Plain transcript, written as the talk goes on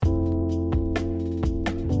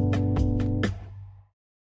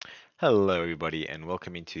Hello, everybody, and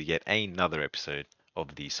welcome into yet another episode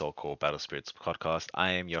of the Soul Core Battle Spirits podcast. I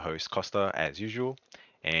am your host, Costa, as usual,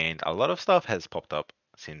 and a lot of stuff has popped up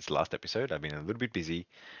since last episode. I've been a little bit busy.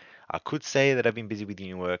 I could say that I've been busy with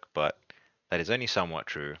uni work, but that is only somewhat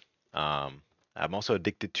true. I'm also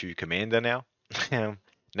addicted to Commander now.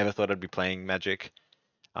 Never thought I'd be playing Magic,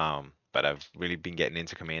 but I've really been getting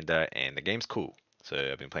into Commander, and the game's cool. So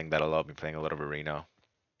I've been playing that a lot. Been playing a lot of Arena,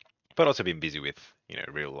 but also been busy with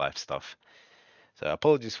real life stuff. So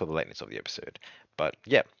apologies for the lateness of the episode. But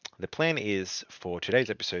yeah, the plan is for today's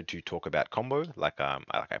episode to talk about combo, like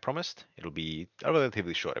I promised. It'll be a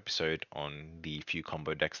relatively short episode on the few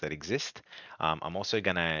combo decks that exist. I'm also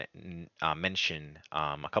gonna mention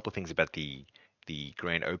a couple of things about the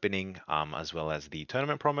grand opening, as well as the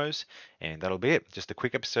tournament promos, and that'll be it. Just a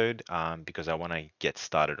quick episode, because I want to get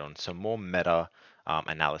started on some more meta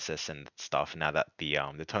analysis and stuff now that the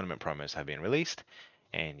tournament promos have been released,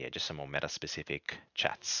 and yeah, just some more meta specific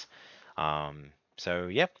chats. So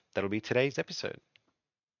yeah, that'll be today's episode.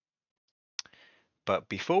 But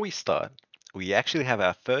before we start, we actually have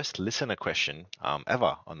our first listener question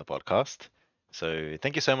ever on the podcast. So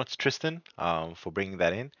thank you so much, Tristan, for bringing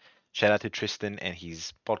that in. Shout out to Tristan and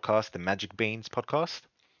his podcast, the Magic Beans podcast.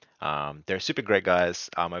 They're super great guys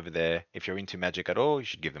over there. If you're into magic at all, you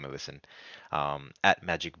should give them a listen. At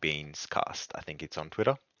Magic Beans Cast, I think it's on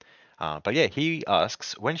Twitter. But yeah, he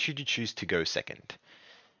asks, when should you choose to go second?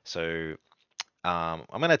 So I'm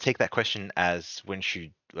gonna take that question as when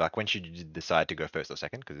should you decide to go first or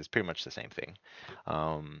second, because it's pretty much the same thing.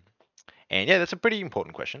 Um, and yeah, that's a pretty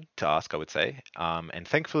important question to ask, I would say. And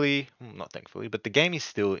thankfully, not thankfully, but the game is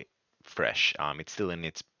still fresh. It's still in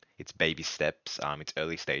its baby steps, its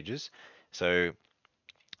early stages. So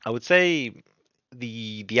I would say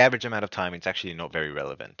the average amount of time it's actually not very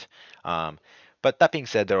relevant. Um, but that being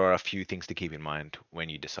said, there are a few things to keep in mind when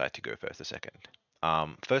you decide to go first or second.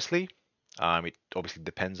 Firstly, it obviously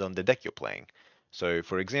depends on the deck you're playing. So,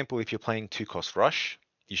 for example, if you're playing two cost rush,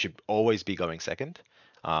 you should always be going second,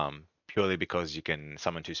 purely because you can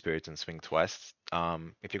summon two spirits and swing twice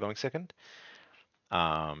if you're going second.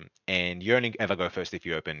 And you only ever go first if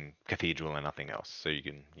you open Cathedral and nothing else. So you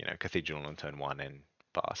can, Cathedral on turn one and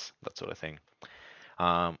pass, that sort of thing.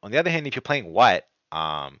 On the other hand, if you're playing white,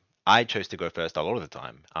 I chose to go first a lot of the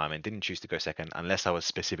time, and didn't choose to go second unless I was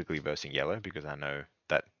specifically versing yellow because I know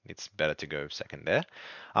that it's better to go second there.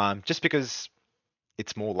 Just because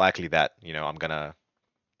it's more likely that I'm gonna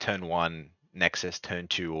turn one Nexus, turn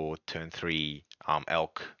two or turn three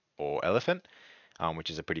Elk or Elephant,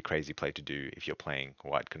 which is a pretty crazy play to do if you're playing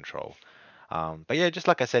white control. But yeah, just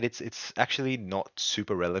like I said, it's actually not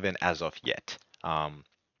super relevant as of yet.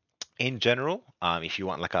 In general, if you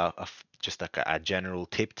want like just like a general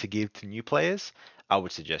tip to give to new players, I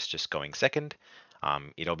would suggest just going second.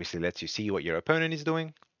 It obviously lets you see what your opponent is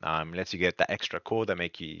doing. Lets you get that extra core that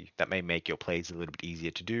may make your plays a little bit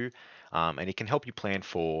easier to do, and it can help you plan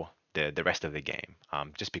for the rest of the game.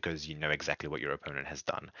 Just because you know exactly what your opponent has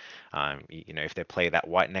done. If they play that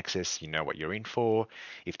white nexus, you know what you're in for.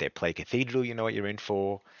 If they play cathedral, you know what you're in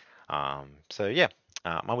for. So yeah,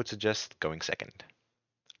 I would suggest going second.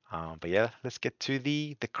 But yeah, let's get to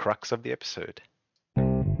the crux of the episode.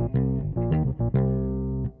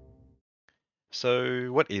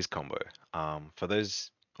 So, what is combo? For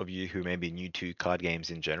those of you who may be new to card games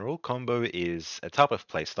in general, combo is a type of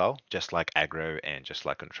playstyle, just like aggro and just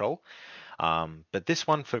like control. But this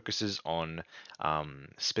one focuses on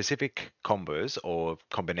specific combos or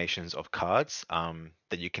combinations of cards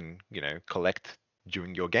that you can, collect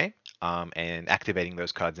during your game, and activating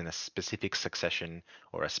those cards in a specific succession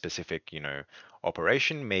or a specific,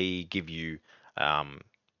 operation may give you um,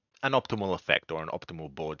 an optimal effect or an optimal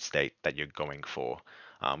board state that you're going for,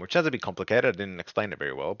 which is a bit complicated. I didn't explain it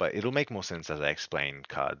very well, but it'll make more sense as I explain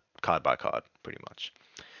card by card, pretty much.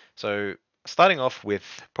 So starting off with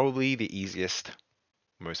probably the easiest,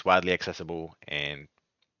 most widely accessible, and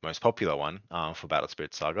most popular one for Battle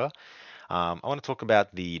Spirit Saga. I want to talk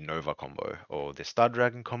about the Nova combo or the Star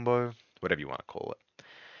Dragon combo, whatever you want to call it.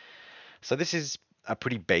 So this is a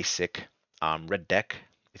pretty basic red deck.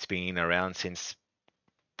 It's been around since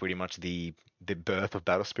pretty much the birth of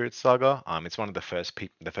Battle Spirit Saga. It's one of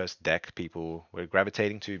the first deck people were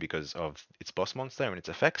gravitating to because of its boss monster and its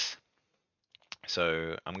effects.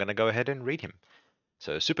 So I'm gonna go ahead and read him.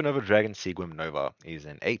 So Supernova Dragon Seagwim Nova is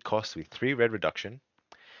an 8 cost with 3 red reduction.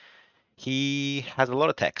 He has a lot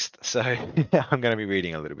of text, so I'm going to be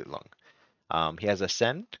reading a little bit long. He has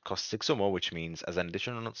Ascend, cost 6 or more, which means as an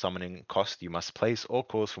additional summoning cost, you must place all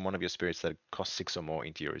cores from one of your spirits that cost 6 or more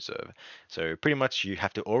into your reserve. So pretty much you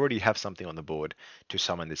have to already have something on the board to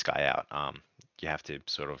summon this guy out. you have to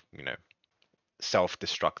sort of,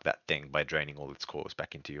 self-destruct that thing by draining all its cores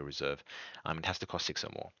back into your reserve. It has to cost 6 or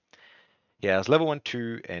more. He has level 1,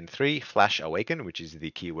 2, and 3 Flash Awaken, which is the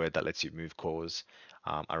keyword that lets you move cores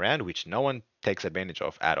around, which no one takes advantage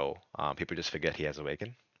of at all. People just forget he has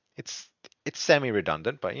Awaken. It's it's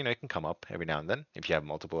semi-redundant, but it can come up every now and then if you have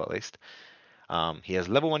multiple at least. He has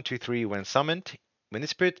level 1, 2, 3 when summoned. When the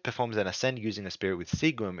spirit performs an ascend using a spirit with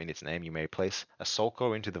Seagwim in its name, you may place a soul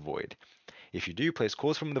core into the void. If you do, place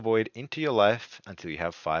cores from the void into your life until you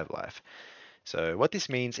have 5 life. So what this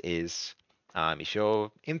means is, if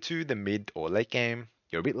you're into the mid or late game,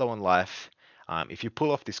 you're a bit low on life. If you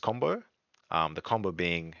pull off this combo, the combo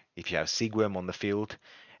being if you have Seagworm on the field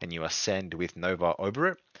and you ascend with Nova over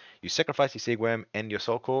it, you sacrifice your Seagworm and your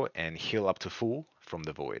Soul Core and heal up to full from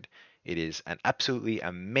the Void. It is an absolutely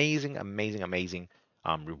amazing, amazing, amazing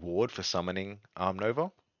reward for summoning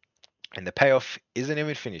Nova. And the payoff isn't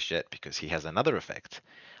even finished yet because he has another effect.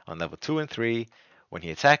 On level 2 and 3, when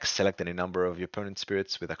he attacks, select any number of your opponent's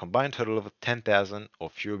spirits with a combined total of 10,000 or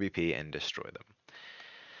fewer BP and destroy them.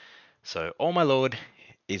 So, oh my lord,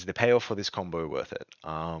 is the payoff for this combo worth it?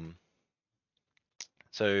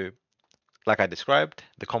 So, like I described,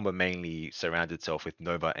 the combo mainly surrounds itself with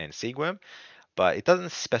Nova and Seagworm, but it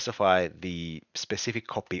doesn't specify the specific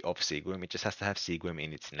copy of Seagworm, it just has to have Seagworm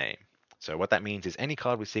in its name. So what that means is any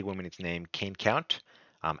card with Seagworm in its name can count.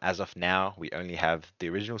 As of now, we only have the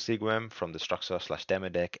original Seagworm from the Struxor/Demo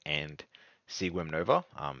deck and Seagworm Nova.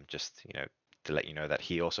 Just to let you know that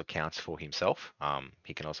he also counts for himself.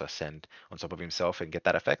 He can also ascend on top of himself and get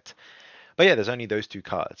that effect. But yeah, there's only those two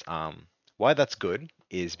cards. Why that's good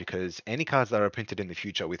is because any cards that are printed in the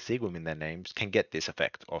future with Seagwim in their names can get this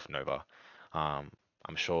effect of Nova.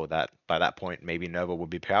 I'm sure that by that point, maybe Nova will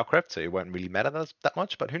be power crept, so it won't really matter that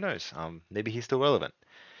much, but who knows? Maybe he's still relevant.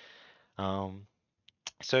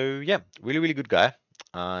 So yeah, really, really good guy.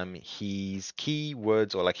 His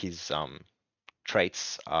keywords or like his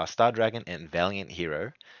traits are Star Dragon and Valiant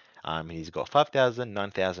Hero. He's got 5,000,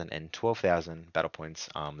 9,000, and 12,000 battle points,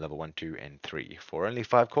 level 1, 2, and 3, for only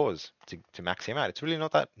 5 cores to max him out. It's really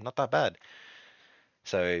not that bad.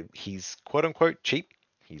 So he's quote unquote cheap.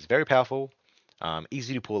 He's very powerful,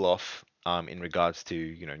 easy to pull off. In regards to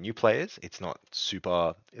new players, it's not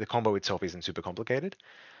super. The combo itself isn't super complicated,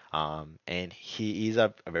 and he is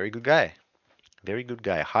a very good guy. Very good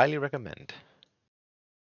guy. Highly recommend.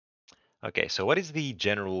 Okay, so what is the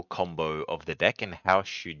general combo of the deck and how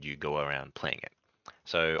should you go around playing it?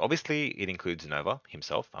 So obviously it includes Nova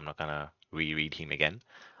himself. I'm not gonna reread him again.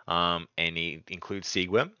 And it includes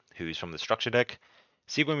Seagwim, who's from the structure deck.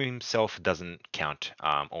 Seagwim himself doesn't count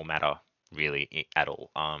or matter really at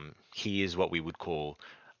all. He is what we would call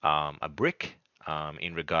a brick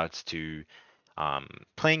in regards to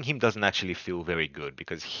playing him doesn't actually feel very good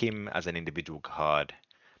because him as an individual card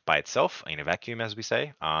by itself in a vacuum, as we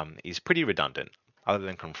say, is pretty redundant. Other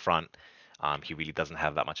than confront, he really doesn't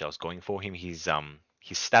have that much else going for him. His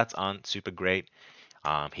stats aren't super great.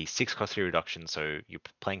 He's 6 cost 3 reduction, so you're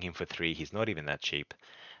playing him for 3. He's not even that cheap.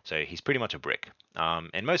 So he's pretty much a brick.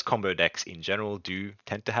 And most combo decks in general do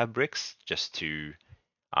tend to have bricks just to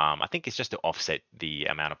I think it's just to offset the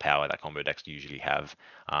amount of power that combo decks usually have.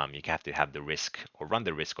 You have to have the risk or run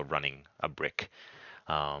the risk of running a brick.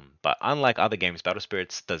 But unlike other games, Battle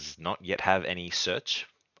Spirits does not yet have any search,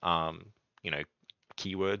 um, you know,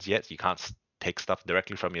 keywords yet. You can't take stuff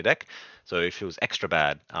directly from your deck, so it feels extra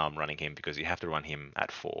bad running him because you have to run him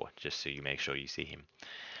at 4 just so you make sure you see him.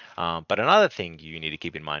 But another thing you need to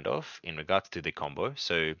keep in mind of in regards to the combo,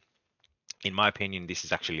 so in my opinion, this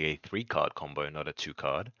is actually a 3-card combo, not a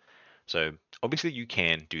 2-card. So obviously you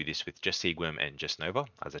can do this with just Seagwim and just Nova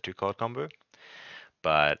as a 2-card combo,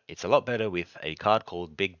 but it's a lot better with a card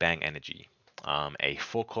called Big Bang Energy, a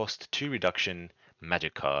 4-cost 2 reduction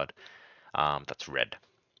magic card that's red.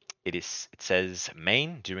 It says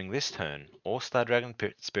main during this turn, all Star Dragon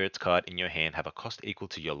spirits card in your hand have a cost equal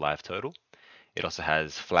to your life total. It also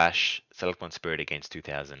has flash, select one spirit against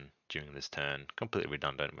 2000 during this turn. Completely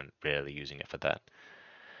redundant when rarely using it for that.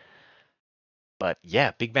 But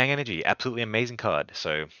yeah, Big Bang Energy, absolutely amazing card.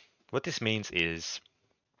 So what this means is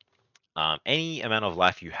any amount of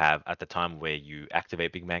life you have at the time where you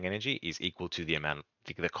activate Big Bang Energy is equal to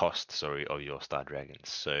the cost, sorry, of your Star Dragons.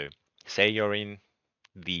 So say you're in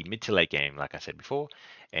the mid to late game, like I said before,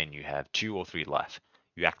 and you have 2 or 3 life.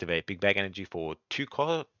 You activate Big Bang Energy for two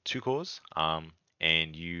cores,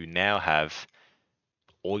 and you now have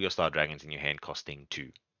all your Star Dragons in your hand costing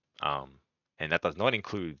 2. Um, and that does not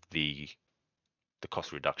include the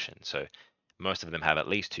cost reduction. So most of them have at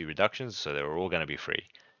least 2 reductions, so they're all going to be free,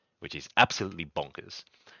 which is absolutely bonkers.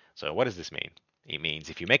 So what does this mean? It means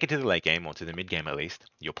if you make it to the late game or to the mid game at least,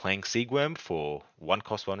 you're playing Seaworm for one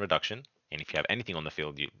cost one reduction, and if you have anything on the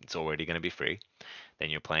field, it's already going to be free. Then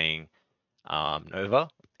you're playing Nova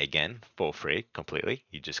again for free completely.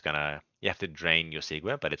 You have to drain your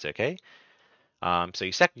Seaworm, but it's okay. So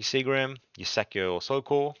you sack your Seaworm, you sack your Soul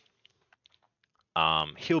Core,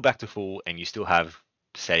 heal back to full, and you still have,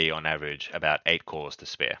 say, on average, about 8 cores to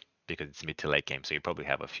spare because it's mid to late game, so you probably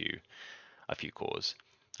have a few cores.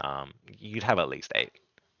 You'd have at least 8,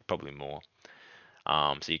 probably more.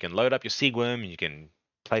 So you can load up your Seaworm, you can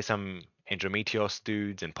play some Andrometeos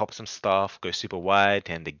dudes and pop some stuff, go super wide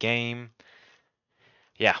to end the game.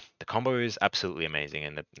 Yeah, the combo is absolutely amazing,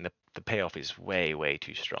 and the payoff is way, way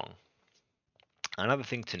too strong. Another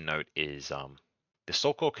thing to note is the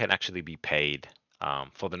Soul Core can actually be paid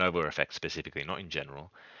for the Nova effect specifically, not in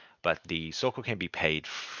general, but the Soul Core can be paid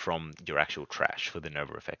from your actual trash for the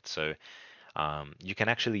Nova effect. So you can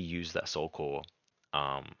actually use that Soul Core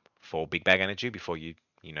um, for Big Bag Energy before you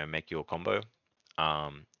make your combo.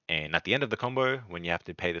 And at the end of the combo, when you have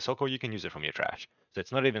to pay the Soul Core, you can use it from your trash. So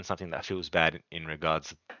it's not even something that feels bad in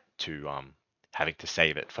regards to having to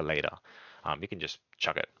save it for later. You can just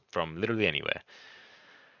chuck it from literally anywhere,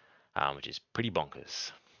 which is pretty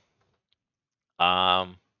bonkers.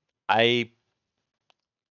 Um, I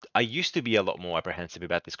I used to be a lot more apprehensive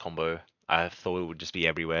about this combo. I thought it would just be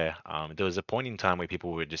everywhere. There was a point in time where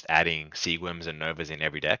people were just adding Seagwims and Novas in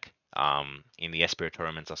every deck. In the Esper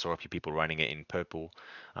tournaments, I saw a few people running it in purple.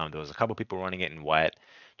 There was a couple people running it in white,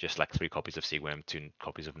 just like 3 copies of Seagwim, 2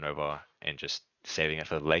 copies of Nova, and just saving it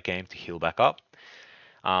for the late game to heal back up.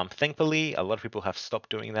 Thankfully, a lot of people have stopped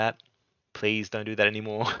doing that. Please don't do that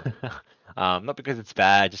anymore. Not because it's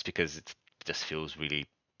bad, just because it just feels really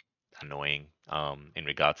annoying in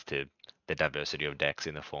regards to the diversity of decks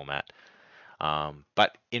in the format.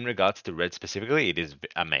 But in regards to red specifically, it is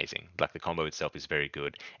amazing. Like the combo itself is very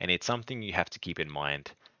good, and it's something you have to keep in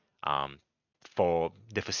mind um, for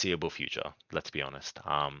the foreseeable future. Let's be honest,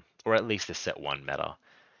 or at least the set one meta.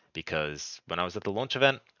 Because when I was at the launch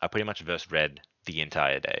event, I pretty much versed red the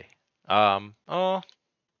entire day. Oh,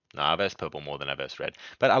 no, I versed purple more than I versed red.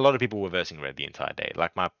 But a lot of people were versing red the entire day.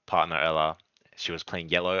 Like my partner Ella, she was playing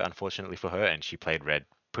yellow, unfortunately for her, and she played red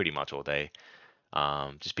pretty much all day.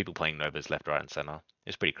 Just people playing Novas left, right, and center.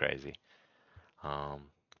 It's pretty crazy. Um,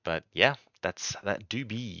 but yeah, that do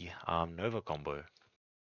be Nova combo.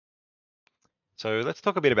 So let's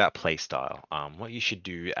talk a bit about playstyle. What you should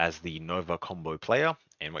do as the Nova combo player,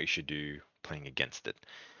 and what you should do playing against it.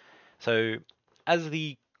 So as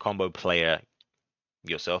the combo player,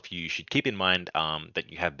 yourself, you should keep in mind that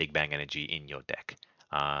you have Big Bang energy in your deck.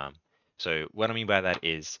 Um, so what I mean by that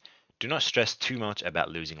is do not stress too much about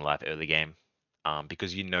losing life early game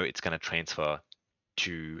because you know it's going to transfer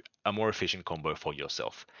to a more efficient combo for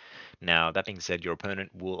yourself. Now, that being said, your opponent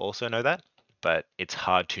will also know that, but it's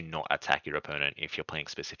hard to not attack your opponent if you're playing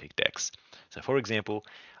specific decks. So, for example,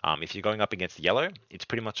 if you're going up against yellow, it's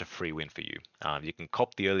pretty much a free win for you. You can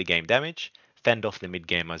cop the early game damage, fend off the mid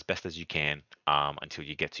game as best as you can until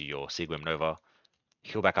you get to your Seagwim Nova,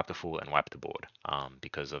 heal back up to full, and wipe the board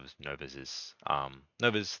because of Nova's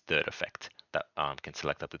third effect that can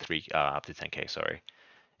select up to 10k. Sorry.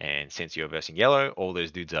 And since you're versing yellow, all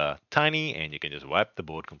those dudes are tiny, and you can just wipe the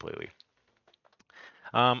board completely.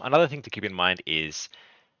 Another thing to keep in mind is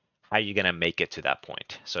how you're going to make it to that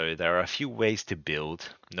point. So there are a few ways to build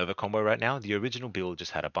Nova Combo right now. The original build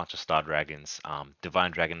just had a bunch of Star Dragons,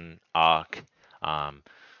 Divine Dragon, Arc, um,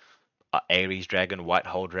 Ares Dragon, White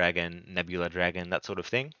Hole Dragon, Nebula Dragon, that sort of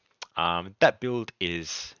thing. That build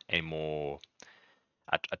is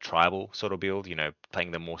a tribal sort of build.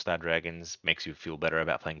 Playing the more Star Dragons makes you feel better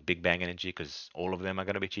about playing Big Bang Energy because all of them are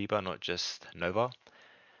going to be cheaper, not just Nova.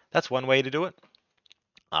 That's one way to do it.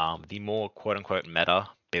 The more quote unquote meta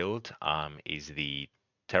build is the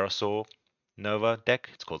Pterosaur Nova deck.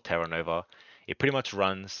 It's called Terra Nova. It pretty much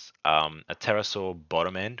runs a Pterosaur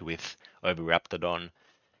bottom end with Oviraptordon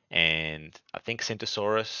and I think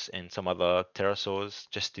Centosaurus and some other pterosaurs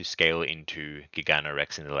just to scale into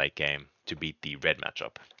Giganorex in the late game to beat the red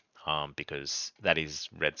matchup because that is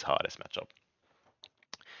red's hardest matchup.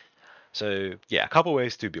 So yeah, a couple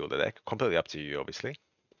ways to build a deck, completely up to you obviously.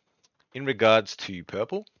 In regards to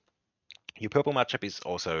purple, your purple matchup is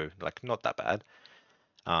also like not that bad.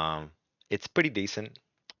 Um, it's pretty decent.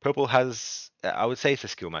 Purple has, I would say, it's a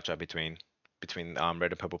skill matchup between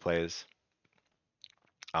red and purple players.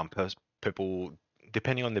 Purple,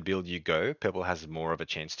 depending on the build you go, purple has more of a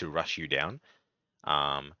chance to rush you down.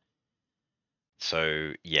 Um,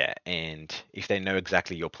 so yeah, and if they know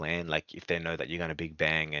exactly your plan, like if they know that you're going to big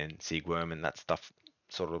bang and Seagworm and that stuff,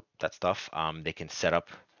 sort of that stuff, they can set up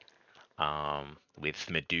with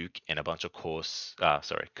Meduke and a bunch of curse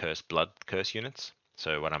blood curse units.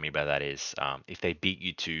 So what I mean by that is if they beat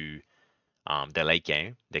you to the late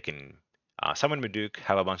game, they can summon Meduke,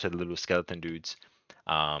 have a bunch of little skeleton dudes,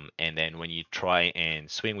 and then when you try and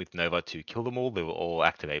swing with Nova to kill them all, they will all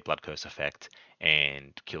activate Blood Curse effect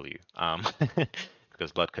and kill you.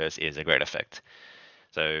 Because Blood Curse is a great effect.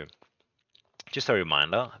 So just a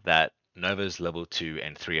reminder that Nova's level 2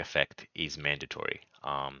 and 3 effect is mandatory.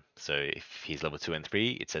 So if he's level 2 and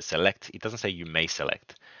 3, it says select. It doesn't say you may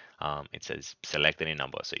select. It says select any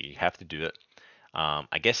number, so you have to do it.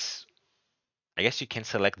 I guess you can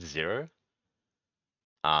select 0,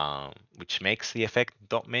 which makes the effect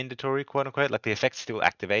not mandatory, quote unquote. Like the effect still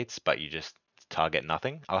activates, but you just target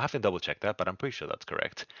nothing. I'll have to double check that, but I'm pretty sure that's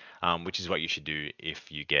correct. Which is what you should do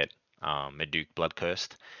if you get Meduke Blood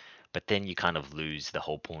Cursed. But then you kind of lose the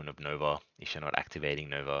whole point of Nova if you're not activating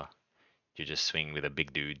Nova. You just swing with a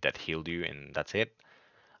big dude that healed you, and that's it.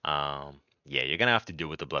 Yeah, you're gonna have to deal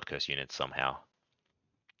with the Blood Curse units somehow.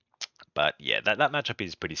 But yeah, that matchup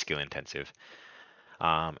is pretty skill intensive.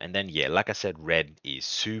 And then yeah, like I said, red is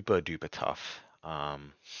super duper tough.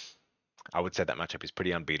 I would say that matchup is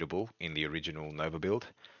pretty unbeatable in the original Nova build.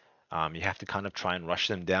 You have to kind of try and rush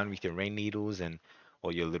them down with your rain needles and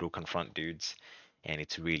all your little confront dudes, and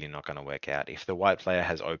it's really not going to work out. If the white player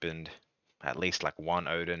has opened at least like one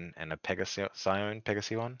Odin and a Pegasion,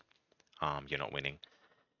 you're not winning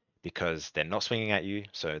because they're not swinging at you.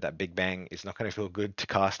 So that Big Bang is not going to feel good to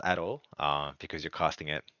cast at all, because you're casting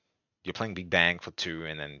it. You're playing Big Bang for 2,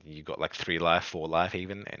 and then you got like 3 life, 4 life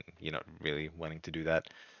even, and you're not really wanting to do that.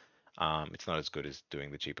 It's not as good as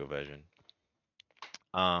doing the cheaper version.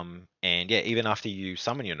 And yeah, even after you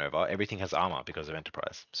summon your Nova, everything has armor because of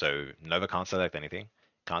Enterprise. So Nova can't select anything,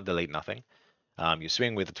 can't delete nothing. You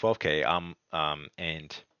swing with a 12k,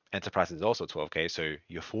 and Enterprise is also 12k, so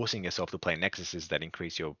you're forcing yourself to play Nexuses that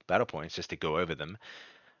increase your battle points just to go over them.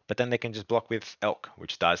 But then they can just block with Elk,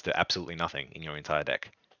 which dies to absolutely nothing in your entire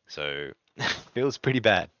deck. So feels pretty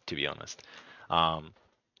bad, to be honest. Um,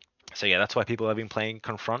 so yeah, that's why people have been playing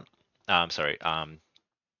Confront.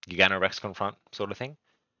 Gigano Rex Confront sort of thing.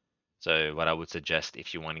 So what I would suggest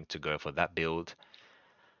if you're wanting to go for that build,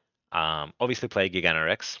 obviously play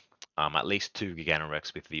Giganorex, at least 2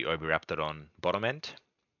 Giganorex with the Oviraptodon bottom end.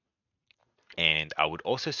 And I would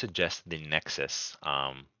also suggest the Nexus.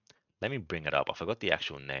 Let me bring it up. I forgot the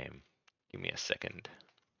actual name. Give me a second.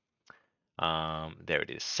 There it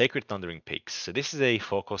is, Sacred Thundering Peaks. So this is a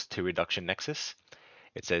 4-cost 2 reduction Nexus.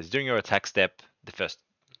 It says during your attack step, the first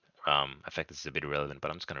effect is a bit irrelevant, but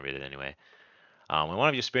I'm just going to read it anyway. When one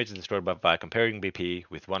of your spirits is destroyed by comparing BP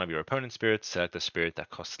with one of your opponent's spirits, select a spirit that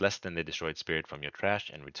costs less than the destroyed spirit from your trash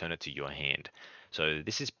and return it to your hand. So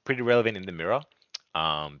this is pretty relevant in the mirror,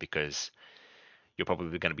 because you're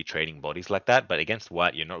probably going to be trading bodies like that. But against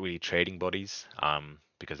white, you're not really trading bodies,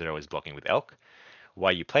 because they're always blocking with Elk.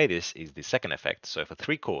 Why you play this is the second effect. So for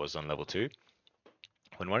 3 cores on level 2,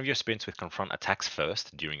 when one of your spirits with Confront attacks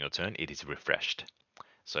first during your turn, it is refreshed.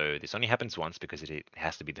 So this only happens once because it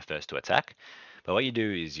has to be the first to attack. But what you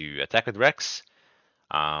do is you attack with Rex.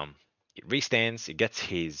 It restands. It gets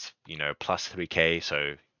his plus 3k.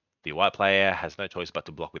 So the white player has no choice but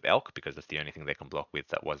to block with Elk because that's the only thing they can block with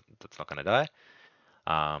that's not going to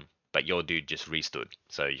die. But your dude just restood.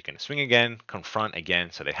 So you can swing again, confront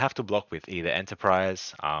again. So they have to block with either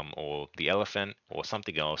Enterprise, or the Elephant, or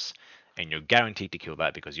something else, and you're guaranteed to kill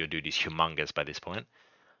that because your dude is humongous by this point.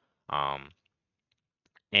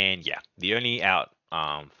 And yeah, the only out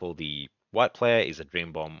for the white player is a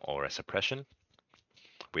Dream Bomb or a Suppression,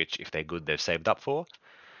 which if they're good, they've saved up for.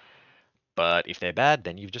 But if they're bad,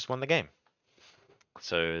 then you've just won the game.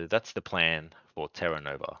 So that's the plan for Terra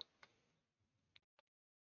Nova.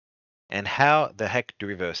 And how the heck do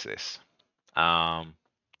we reverse this? I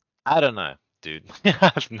don't know, dude.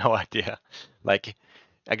 I have no idea. Like,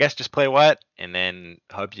 I guess just play white and then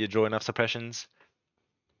hope you draw enough suppressions.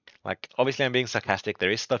 Like, obviously I'm being sarcastic.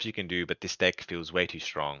 There is stuff you can do, but this deck feels way too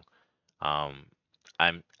strong. Um,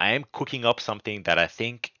 I am cooking up something that I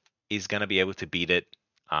think is gonna be able to beat it,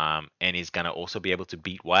 and is gonna also be able to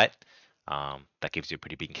beat white. That gives you a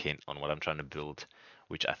pretty big hint on what I'm trying to build,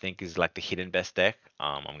 which I think is like the hidden best deck.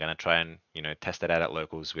 I'm gonna try and test it out at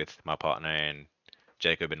locals with my partner and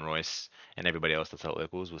Jacob and Royce and everybody else that's at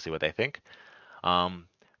locals. We'll see what they think. Um,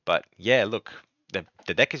 but yeah, look,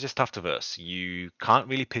 the deck is just tough to verse. You can't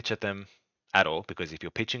really pitch at them at all because if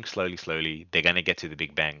you're pitching slowly, they're gonna get to the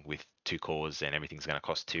big bang with 2 cores and everything's gonna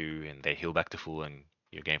cost 2, and they heal back to full and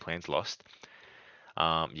your game plan's lost.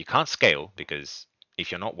 You can't scale because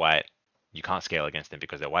if you're not white, you can't scale against them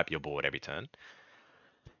because they wipe your board every turn.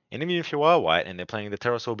 And even if you are white and they're playing the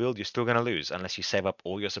Terrorsaur build, you're still going to lose unless you save up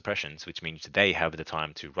all your suppressions, which means they have the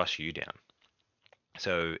time to rush you down.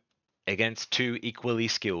 So against two equally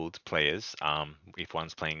skilled players, if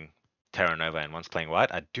one's playing Terra Nova and one's playing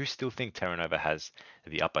white, I do still think Terra Nova has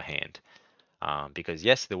the upper hand. Because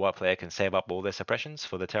yes, the white player can save up all their suppressions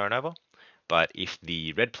for the Terra Nova, but if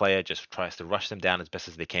the red player just tries to rush them down as best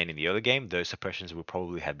as they can in the early game, those suppressions will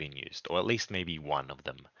probably have been used, or at least maybe one of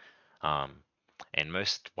them. Um, and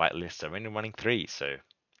most white lists are only running three, so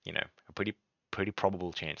a pretty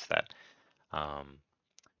probable chance um,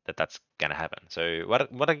 that's gonna happen. So what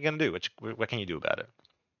are you gonna do? What can you do about it?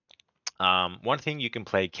 One thing you can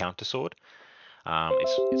play Counter Sword.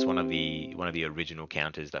 It's one of the original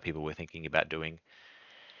counters that people were thinking about doing.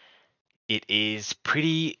 It is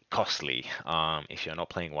pretty costly if you're not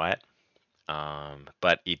playing white.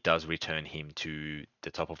 But it does return him to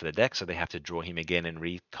the top of the deck, so they have to draw him again and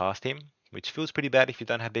recast him, which feels pretty bad if you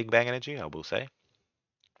don't have Big Bang Energy, I will say,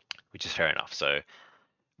 which is fair enough. So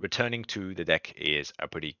returning to the deck is a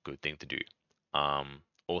pretty good thing to do.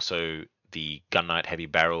 Also, the Gun Knight Heavy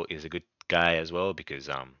Barrel is a good guy as well because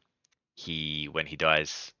when he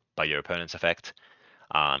dies by your opponent's effect,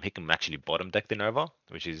 he can actually bottom deck the Nova,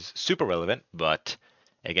 which is super relevant, but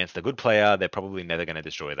against a good player, they're probably never going to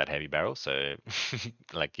destroy that heavy barrel. So,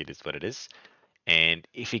 like, it is what it is. And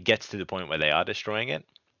if it gets to the point where they are destroying it,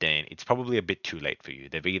 then it's probably a bit too late for you.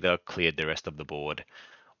 They've either cleared the rest of the board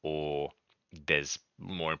or there's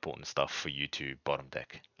more important stuff for you to bottom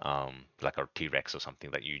deck, like a T-Rex or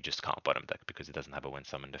something that you just can't bottom deck because it doesn't have a when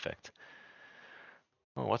summoned effect.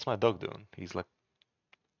 Oh, what's my dog doing? He's like,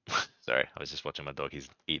 sorry, I was just watching my dog. He's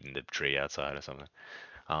eating the tree outside or something.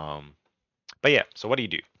 Um, but yeah, so what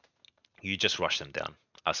do? You just rush them down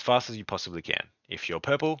as fast as you possibly can. If you're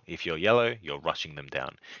purple, if you're yellow, you're rushing them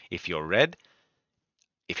down. If you're red,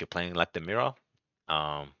 if you're playing like the mirror,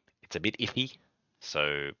 it's a bit iffy.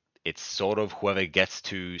 So it's sort of whoever gets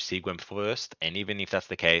to Seagwem first. And even if that's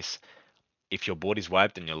the case, if your board is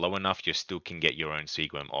wiped and you're low enough, you still can get your own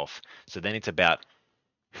Seagwem off. So then it's about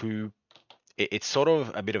who. It's sort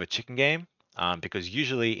of a bit of a chicken game. Because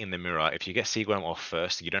usually in the mirror, if you get Seagwem off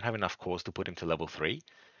first, you don't have enough cores to put him to level 3,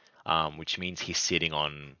 which means he's sitting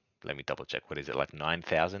on, let me double check, what is it, like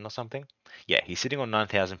 9,000 or something? Yeah, he's sitting on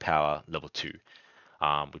 9,000 power level 2,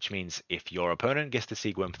 which means if your opponent gets to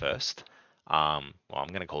Seagwem first, well, I'm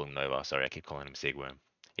going to call him Nova. Sorry, I keep calling him Seagwem.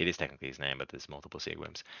 It is technically his name, but there's multiple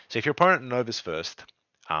Seagwems. So if your opponent Nova's first,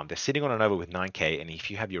 they're sitting on a Nova with 9k, and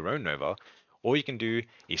if you have your own Nova, all you can do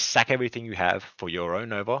is sack everything you have for your own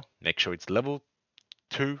Nova, make sure it's level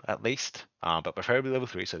 2 at least, but preferably level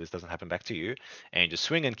 3 so this doesn't happen back to you, and just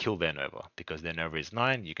swing and kill their Nova. Because their Nova is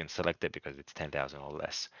 9, you can select it because it's 10,000 or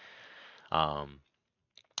less. Um,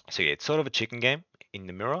 so yeah, it's sort of a chicken game in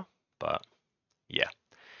the mirror, but yeah.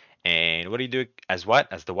 And what do you do as white?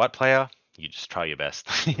 As the white player, you just try your best,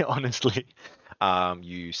 honestly.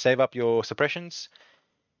 You save up your suppressions.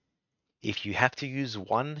 If you have to use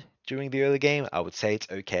one during the early game, I would say it's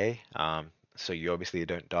okay. So you obviously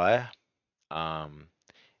don't die. Um,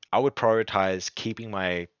 I would prioritize keeping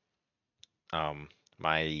um,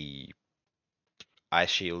 my ice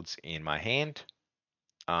shields in my hand,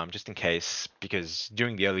 just in case, because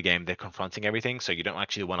during the early game they're confronting everything, so you don't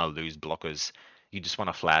actually want to lose blockers. You just want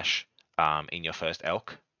to flash in your first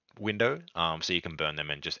elk window, so you can burn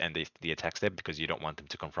them and just end the attack step because you don't want them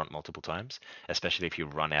to confront multiple times, especially if you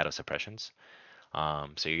run out of suppressions.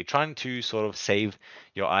 So you're trying to sort of save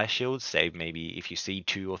your ice shields, save maybe if you see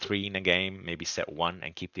 2 or 3 in a game, maybe set 1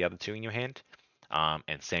 and keep the other 2 in your hand.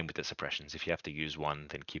 And same with the suppressions. If you have to use 1,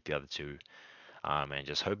 then keep the other 2. And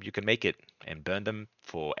just hope you can make it and burn them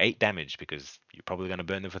for 8 damage because you're probably going to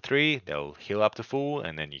burn them for 3. They'll heal up to full,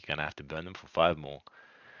 and then you're going to have to burn them for 5 more.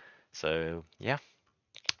 So yeah,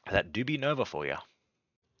 that do be Nova for you.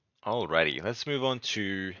 Alrighty, let's move on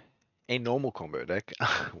to a normal combo deck,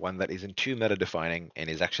 one that isn't too meta defining and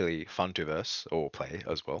is actually fun to verse or play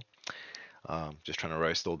as well. Just trying to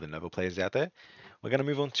roast all the Nova players out there. We're going to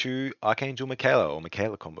move on to Archangel Michaela or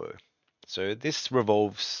Michaela combo. So this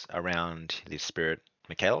revolves around the spirit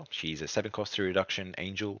Michaela. She's a 7 cost 3 reduction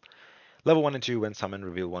angel. Level 1 and 2, when summoned,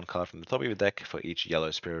 reveal 1 card from the top of your deck for each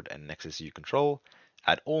yellow spirit and nexus you control.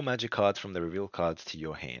 Add all magic cards from the reveal cards to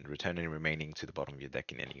your hand, returning remaining to the bottom of your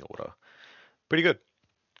deck in any order. Pretty good.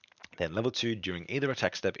 Then level 2, during either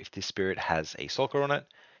attack step, if this spirit has a soul core on it,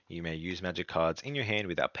 you may use magic cards in your hand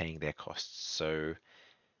without paying their costs. So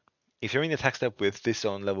if you're in the attack step with this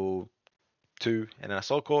on level 2 and a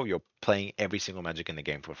soul core, you're playing every single magic in the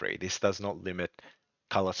game for free. This does not limit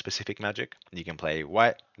color specific magic. You can play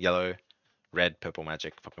white, yellow, red, purple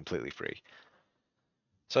magic for completely free.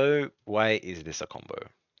 So why is this a combo?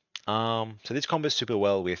 So this combos super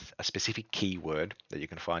well with a specific keyword that you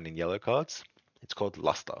can find in yellow cards. It's called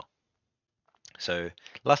luster. So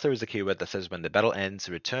luster is a keyword that says when the battle ends,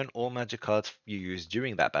 return all magic cards you used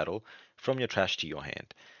during that battle from your trash to your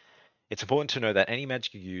hand. It's important to know that any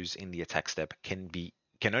magic you use in the attack step can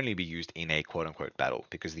only be used in a quote unquote battle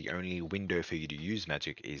because the only window for you to use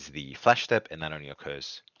magic is the flash step and that only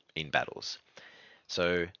occurs in battles.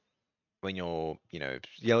 So when your,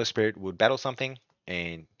 yellow spirit would battle something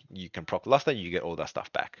and you can proc luster, you get all that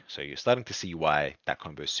stuff back. So you're starting to see why that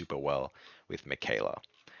combos super well with Michaela.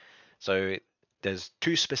 So there's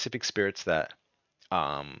two specific spirits that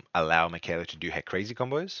allow Michaela to do her crazy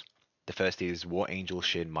combos. The first is War Angel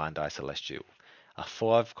Shin Mind Eye Celestial, a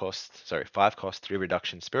five cost three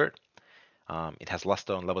reduction spirit. It has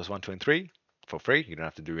luster on levels 1, 2, and 3 for free. You don't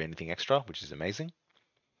have to do anything extra, which is amazing.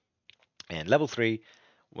 And level 3,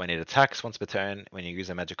 when it attacks once per turn, when you use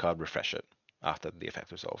a magic card, refresh it after the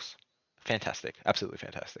effect resolves. Fantastic, absolutely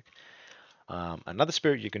fantastic. Another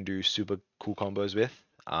spirit you can do super cool combos with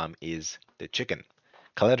is the chicken.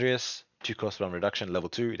 Caladrius, 2 cost 1 reduction, level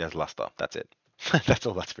 2, it has luster. That's it. That's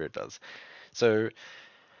all that spirit does. So,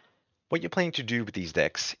 what you're planning to do with these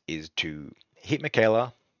decks is to hit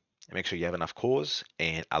Michaela, and make sure you have enough cores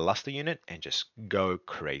and a luster unit, and just go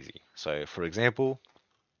crazy. So, for example,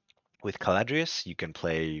 with Caladrius, you can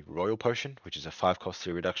play Royal Potion, which is a 5 cost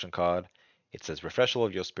 3 reduction card. It says refresh all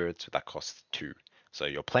of your spirits, that costs 2. So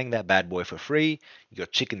you're playing that bad boy for free. Your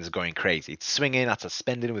chicken's going crazy. It's swinging, that's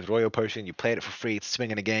suspended with Royal Potion. You played it for free, it's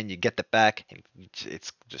swinging again. You get the back, and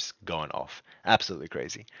it's just going off. Absolutely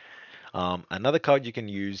crazy. Another card you can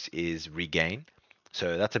use is Regain.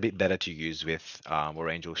 So that's a bit better to use with War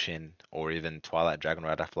Angel Shin or even Twilight Dragon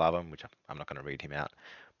Rider Flava, which I'm not going to read him out.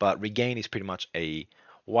 But Regain is pretty much a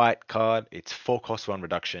white card. It's 4 cost 1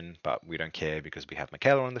 reduction, but we don't care because we have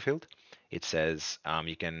Michaela on the field. It says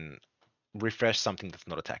you can refresh something that's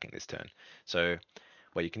not attacking this turn. So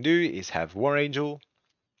what you can do is have War Angel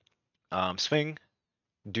swing,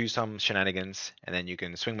 do some shenanigans, and then you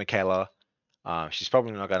can swing Michaela. She's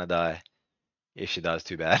probably not going to die. If she does,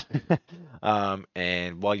 too bad.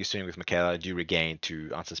 And while you're swinging with Michaela, do regain to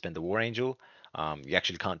unsuspend the War Angel. You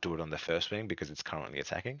actually can't do it on the first swing because it's currently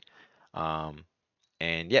attacking. Um,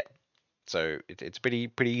 and yeah, so it's pretty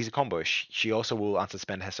easy combo. She also will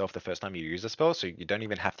unsuspend herself the first time you use the spell, so you don't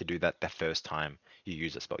even have to do that the first time you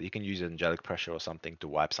use the spell. You can use Angelic Pressure or something to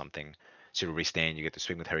wipe something. So to restand, you get to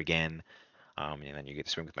swing with her again. And then you get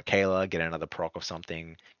to swing with Michaela, get another proc of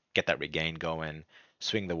something, get that regain going,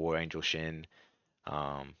 swing the War Angel Shin,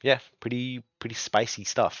 yeah, pretty spicy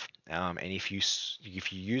stuff. And if you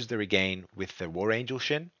use the regain with the War Angel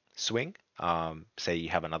Shin swing, say you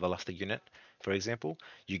have another Luster unit, for example,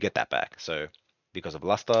 you get that back. So because of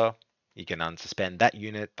Luster, you can unsuspend that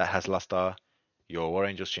unit that has Luster. Your War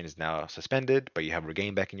Angel Shin is now suspended, but you have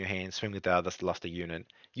regain back in your hand. Swing with the other Luster unit,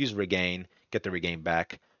 use regain, get the regain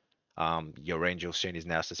back. Your Angel Shin is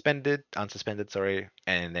now unsuspended, sorry,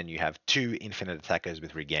 and then you have two infinite attackers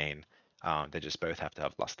with regain. They just both have to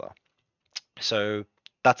have luster. So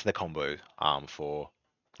that's the combo for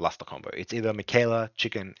luster combo. It's either Michaela,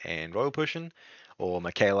 Chicken, and Royal Potion, or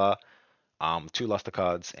Michaela, two luster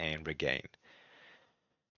cards and regain.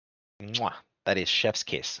 Mwah! That is Chef's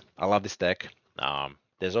Kiss. I love this deck.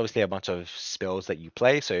 There's obviously a bunch of spells that you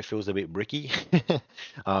play, so it feels a bit bricky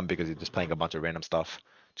because you're just playing a bunch of random stuff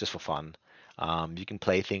just for fun. You can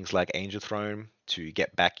play things like Angel Throne to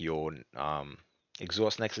get back your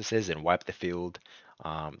exhaust nexuses and wipe the field.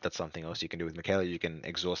 That's something else you can do with Michaela. You can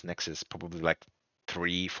exhaust nexus probably like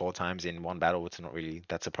 3, 4 times in one battle. It's not really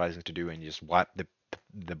that surprising to do, and you just wipe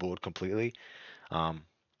the board completely. Um,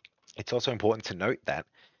 it's also important to note that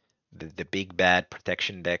the big bad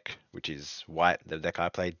protection deck, which is white, the deck I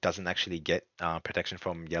play, doesn't actually get protection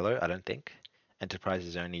from yellow, I don't think. Enterprise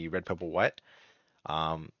is only red, purple, white.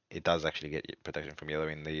 It does actually get protection from yellow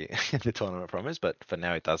in the the tournament promise, but for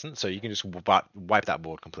now it doesn't. So you can just wipe that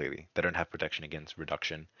board completely. They don't have protection against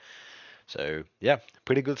reduction. So yeah,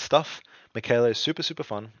 pretty good stuff. Michaela is super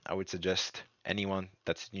fun. I would suggest anyone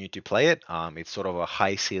that's new to play it. It's sort of a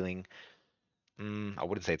high ceiling, I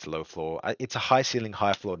wouldn't say it's low floor. It's a high ceiling,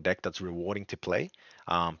 high floor deck that's rewarding to play.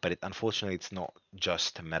 But unfortunately, it's not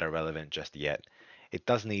just meta relevant just yet. It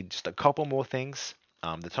does need just a couple more things.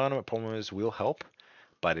 The tournament promos will help,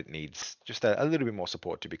 but it needs just a little bit more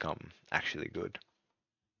support to become actually good.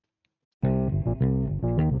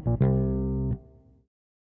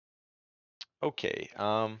 Okay.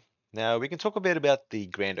 Now we can talk a bit about the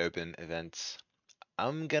Grand Open events.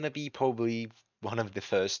 I'm gonna be probably one of the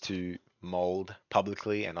first to mold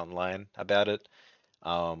publicly and online about it.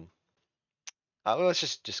 Um, Well,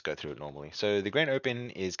 let's just go through it normally. So the Grand Open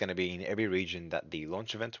is going to be in every region that the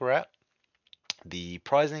launch events were at. The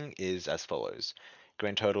pricing is as follows: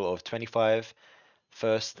 grand total of 25.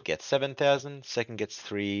 First gets 7,000, second gets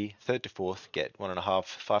 3, third to fourth get 1.5,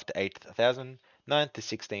 5 to 8th 1,000, ninth to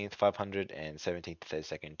 16th 500, and 17th to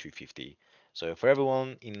 32nd 250. So for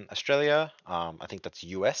everyone in Australia, I think that's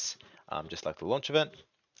US, just like the launch event,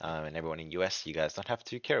 and everyone in US, you guys don't have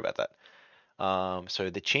to care about that. So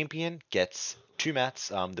the champion gets two mats,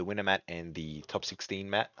 the winner mat and the top 16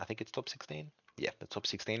 mat. I think it's top 16. Yeah, the top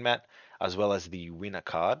 16 mat, as well as the winner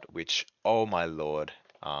card, which, oh my lord,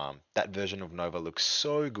 that version of Nova looks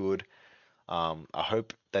so good. I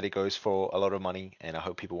hope that it goes for a lot of money, and I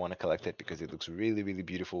hope people want to collect it because it looks really, really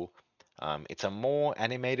beautiful. It's a more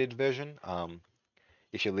animated version.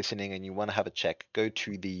 If you're listening and you want to have a check, go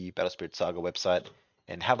to the Battle Spirit Saga website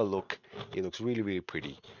and have a look. It looks really, really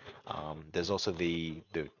pretty. There's also the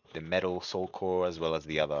metal soul core as well as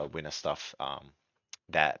the other winner stuff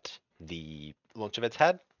that the launch events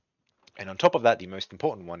had. And on top of that, the most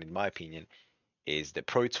important one, in my opinion, is the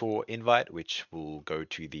Pro Tour invite, which will go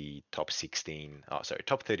to the top 16, oh, sorry,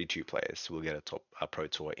 top 32 players will get a Pro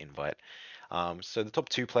Tour invite. So the top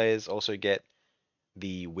two players also get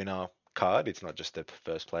the winner card. It's not just the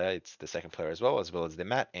first player, it's the second player as well as the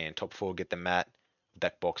mat. And top four get the mat,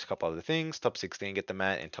 deck box, a couple other things. Top 16 get the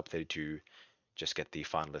mat, and top 32 just get the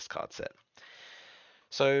finalist card set.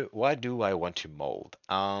 So why do I want to mold?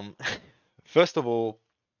 First of all,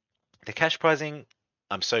 the cash prizing.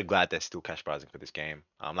 I'm so glad there's still cash prizing for this game,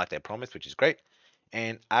 like they promised, which is great.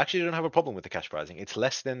 And I actually don't have a problem with the cash prizing. It's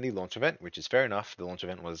less than the launch event, which is fair enough. The launch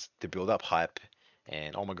event was to build up hype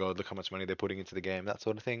and oh my god, look how much money they're putting into the game, that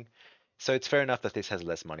sort of thing. So it's fair enough that this has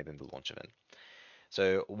less money than the launch event.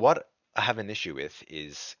 So what I have an issue with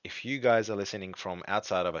is if you guys are listening from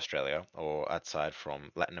outside of Australia or outside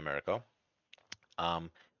from Latin America,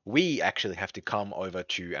 um, we actually have to come over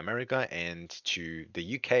to America and to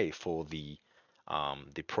the UK for the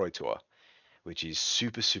Pro Tour, which is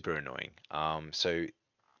super super annoying. So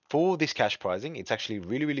for this cash prizing, it's actually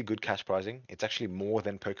really, really good cash prizing. It's actually more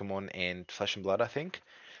than Pokemon and Flesh and Blood, I think.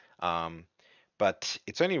 Um, but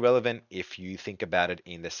it's only relevant if you think about it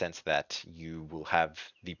in the sense that you will have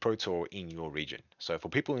the Pro Tour in your region. So for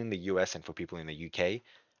people in the US and for people in the UK,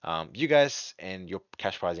 you guys and your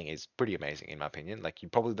cash prizing is pretty amazing in my opinion. Like you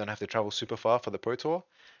probably don't have to travel super far for the Pro Tour.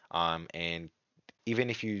 And even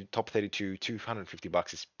if you top 32,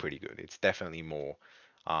 $250 is pretty good. It's definitely more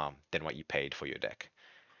than what you paid for your deck.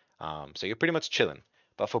 So you're pretty much chilling.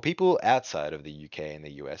 But for people outside of the UK and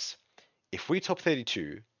the US, if we top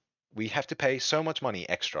 32, we have to pay so much money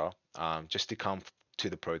extra just to come to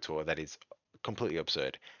the Pro Tour that is completely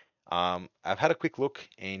absurd. I've had a quick look,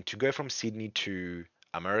 and to go from Sydney to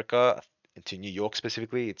America, to New York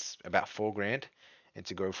specifically, it's about 4 grand. And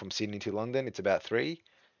to go from Sydney to London, it's about three.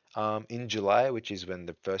 In July, which is when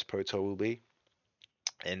the first Pro Tour will be,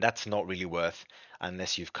 and that's not really worth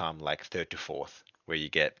unless you've come like third to fourth, where you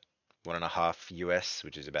get 1.5 US,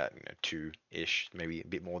 which is about two-ish, maybe a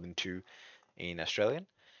bit more than two in Australian.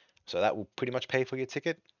 So that will pretty much pay for your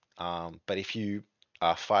ticket. But if you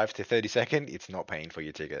are 5 to 32nd, it's not paying for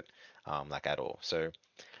your ticket, like at all. So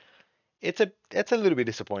it's a little bit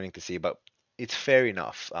disappointing to see, but it's fair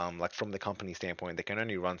enough. Like from the company standpoint, they can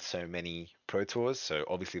only run so many pro tours, so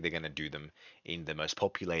obviously they're going to do them in the most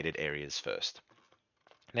populated areas first.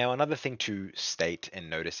 Now, another thing to state and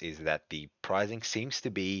notice is that the pricing seems to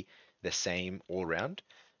be the same all round.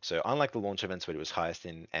 So, unlike the launch events where it was highest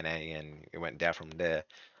in NA and it went down from there,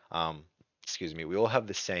 um, excuse me, we all have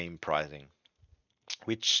the same pricing,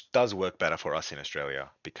 which does work better for us in Australia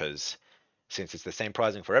because since it's the same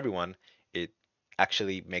pricing for everyone, it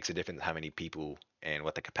actually makes a difference how many people and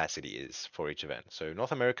what the capacity is for each event. So,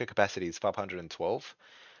 North America capacity is 512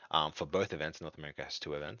 for both events. North America has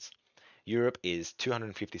two events. Europe is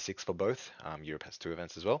 256 for both. Europe has two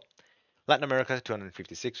events as well. Latin America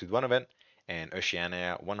 256 with one event, and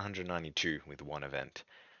Oceania 192 with one event.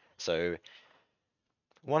 So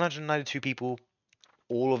 192 people,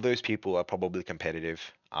 all of those people are probably competitive,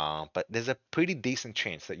 but there's a pretty decent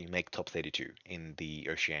chance that you make top 32 in the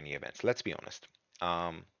Oceania events. Let's be honest.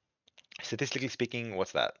 Um, Statistically speaking,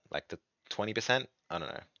 what's that? Like the 20%? I don't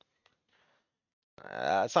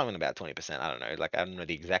know. Something about 20%. I don't know. Like I don't know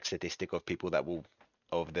the exact statistic of people that will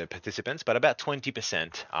of the participants, but about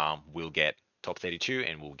 20% will get top 32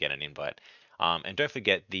 and will get an invite. And don't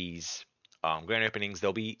forget these grand openings.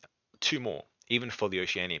 There'll be two more, even for the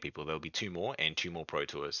Oceania people. There'll be two more and two more pro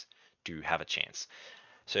tours to have a chance.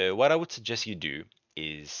 So what I would suggest you do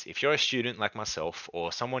is, if you're a student like myself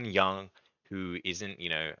or someone young who isn't,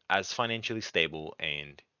 as financially stable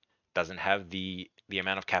and doesn't have the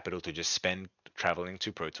amount of capital to just spend traveling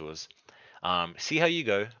to Pro Tours. See how you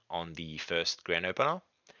go on the first grand opener.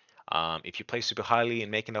 If you play super highly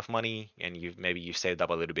and make enough money, and you've saved up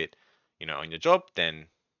a little bit, on your job, then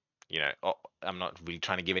I'm not really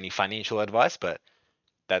trying to give any financial advice, but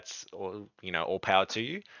that's all power to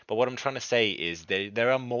you. But what I'm trying to say is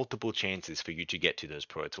there are multiple chances for you to get to those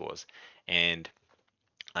Pro Tours, and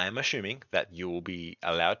I am assuming that you will be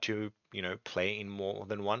allowed to play in more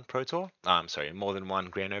than one Pro Tour. Sorry, more than one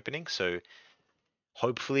grand opening. So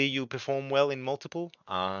hopefully you'll perform well in multiple,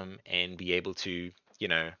 and be able to you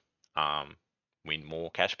know um, win more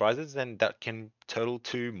cash prizes, and that can total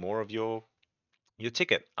to more of your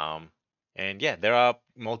ticket. And yeah, there are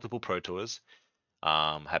multiple Pro Tours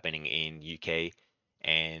happening in UK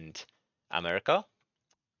and America,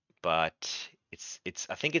 but it's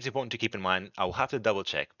I think it's important to keep in mind. I'll have to double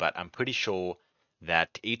check, but I'm pretty sure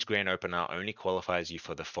that each grand opener only qualifies you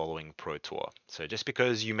for the following Pro Tour. So just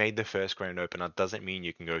because you made the first grand opener doesn't mean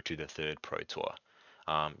you can go to the third Pro Tour.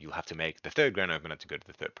 You'll have to make the third grand opener to go to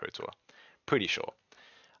the third Pro Tour. Pretty sure.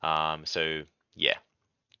 So yeah,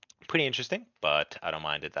 pretty interesting, but I don't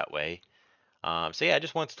mind it that way. So yeah, I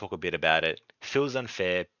just wanted to talk a bit about it. Feels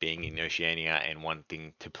unfair being in Oceania and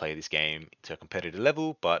wanting to play this game to a competitive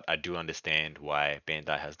level, but I do understand why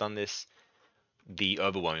Bandai has done this. The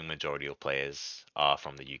overwhelming majority of players are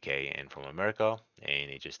from the UK and from America, and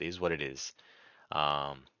it just is what it is.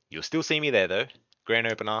 You'll still see me there though.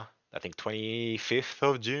 Grand opener, I think 25th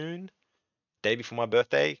of June, day before my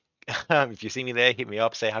birthday. If you see me there, hit me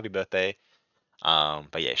up, say happy birthday.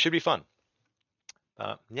 But yeah, it should be fun.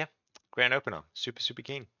 Yeah, grand opener, super super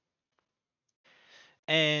keen.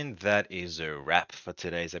 And that is a wrap for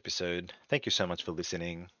today's episode. Thank you so much for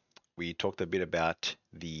listening. We talked a bit about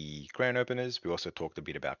the grand openers. We also talked a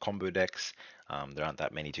bit about combo decks. There aren't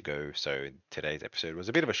that many to go, so today's episode was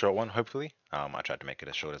a bit of a short one, hopefully. I tried to make it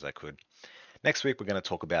as short as I could. Next week, we're going to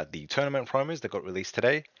talk about the tournament promos that got released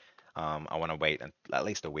today. I want to wait at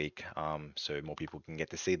least a week, so more people can get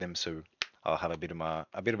to see them. So I'll have a bit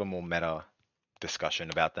of a more meta discussion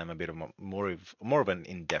about them, a bit of more of an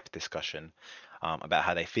in-depth discussion about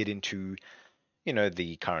how they fit into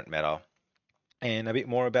the current meta, and a bit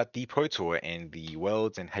more about the Pro Tour and the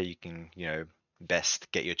Worlds and how you can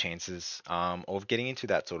best get your chances of getting into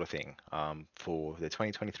that sort of thing for the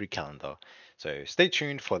 2023 calendar. So stay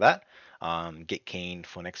tuned for that. Get keen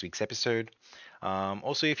for next week's episode.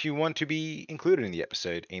 Also, if you want to be included in the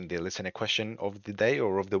episode in the listener question of the day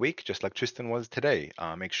or of the week, just like Tristan was today,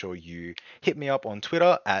 make sure you hit me up on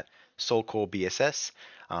Twitter at SoulCoreBSS.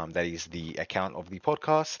 That is the account of the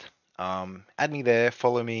podcast. Add me there,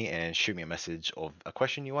 follow me, and shoot me a message of a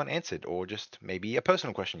question you want answered, or just maybe a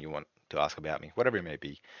personal question you want to ask about me, whatever it may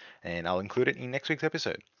be, and I'll include it in next week's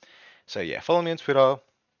episode. So yeah, follow me on Twitter.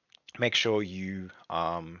 Make sure you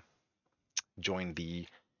join the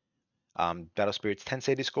Battle Spirits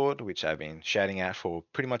Tensei Discord, which I've been shouting out for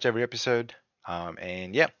pretty much every episode.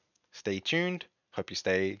 And yeah, stay tuned. Hope you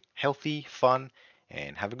stay healthy, fun,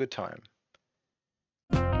 and have a good time.